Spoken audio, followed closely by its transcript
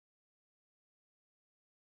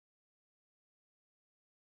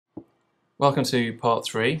Welcome to part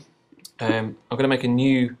 3. I'm going to make a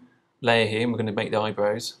new layer here and we're going to make the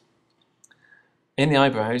eyebrows. In the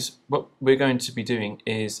eyebrows, what we're going to be doing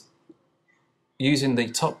is using the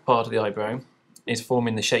top part of the eyebrow is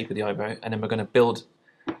forming the shape of the eyebrow, and then we're going to build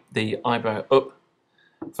the eyebrow up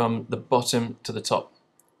from the bottom to the top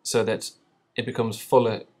so that it becomes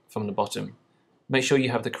fuller from the bottom. Make sure you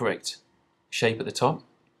have the correct shape at the top,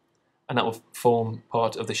 and that will form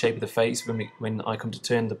part of the shape of the face when I come to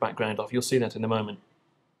turn the background off. You'll see that in a moment.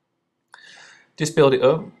 Just build it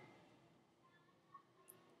up.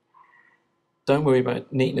 Don't worry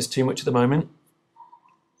about neatness too much at the moment.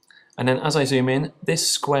 And then as I zoom in,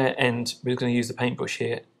 this square end, we're going to use the paintbrush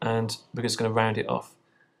here and we're just going to round it off,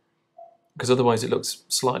 because otherwise it looks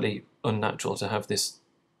slightly unnatural to have this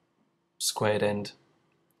squared end.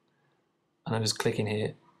 And I'm just clicking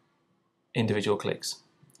here, individual clicks.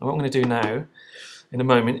 And what I'm going to do now, in a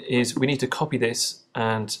moment, is we need to copy this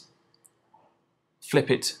and flip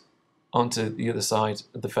it onto the other side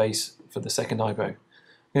of the face for the second eyebrow.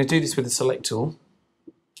 I'm going to do this with the select tool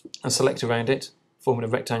and select around it, forming a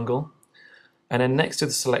rectangle. And then next to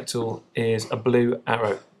the select tool is a blue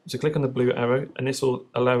arrow. So click on the blue arrow and this will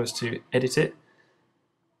allow us to edit it.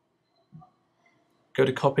 Go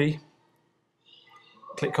to copy,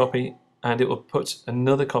 click copy, and it will put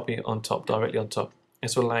another copy on top, directly on top.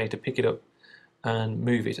 This will allow you to pick it up and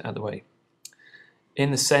move it out of the way. In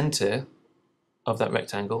the center of that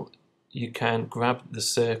rectangle, you can grab the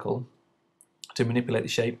circle to manipulate the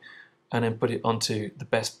shape and then put it onto the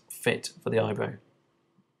best fit for the eyebrow.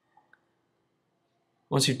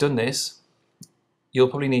 Once you've done this, you'll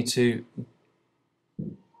probably need to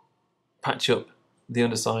patch up the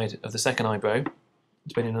underside of the second eyebrow,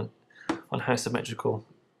 depending on how symmetrical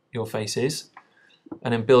your face is,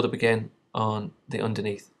 and then build up again on the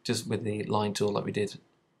underneath, just with the line tool like we did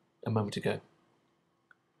a moment ago.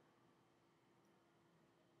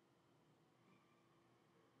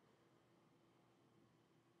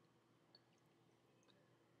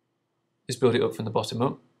 Just build it up from the bottom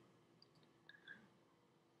up.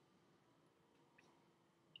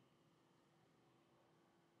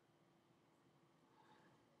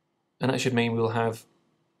 And that should mean we'll have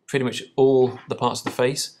pretty much all the parts of the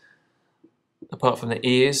face, apart from the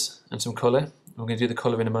ears and some colour. We're going to do the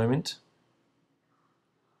colour in a moment.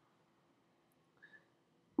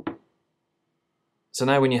 So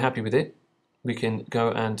now when you're happy with it, we can go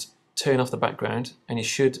and turn off the background, and you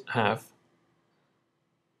should have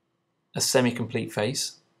a semi-complete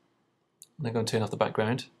face. And then go and turn off the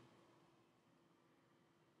background.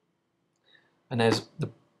 And there's the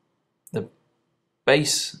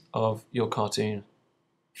base of your cartoon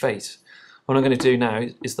face. What I'm going to do now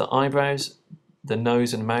is the eyebrows, the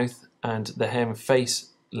nose and mouth, and the hair and face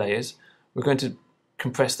layers, we're going to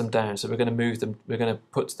compress them down. So we're going to move them, we're going to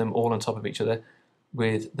put them all on top of each other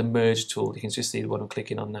with the merge tool. You can just see what I'm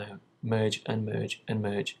clicking on now. Merge and merge and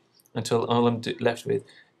merge, until all I'm left with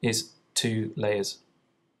is 2 layers.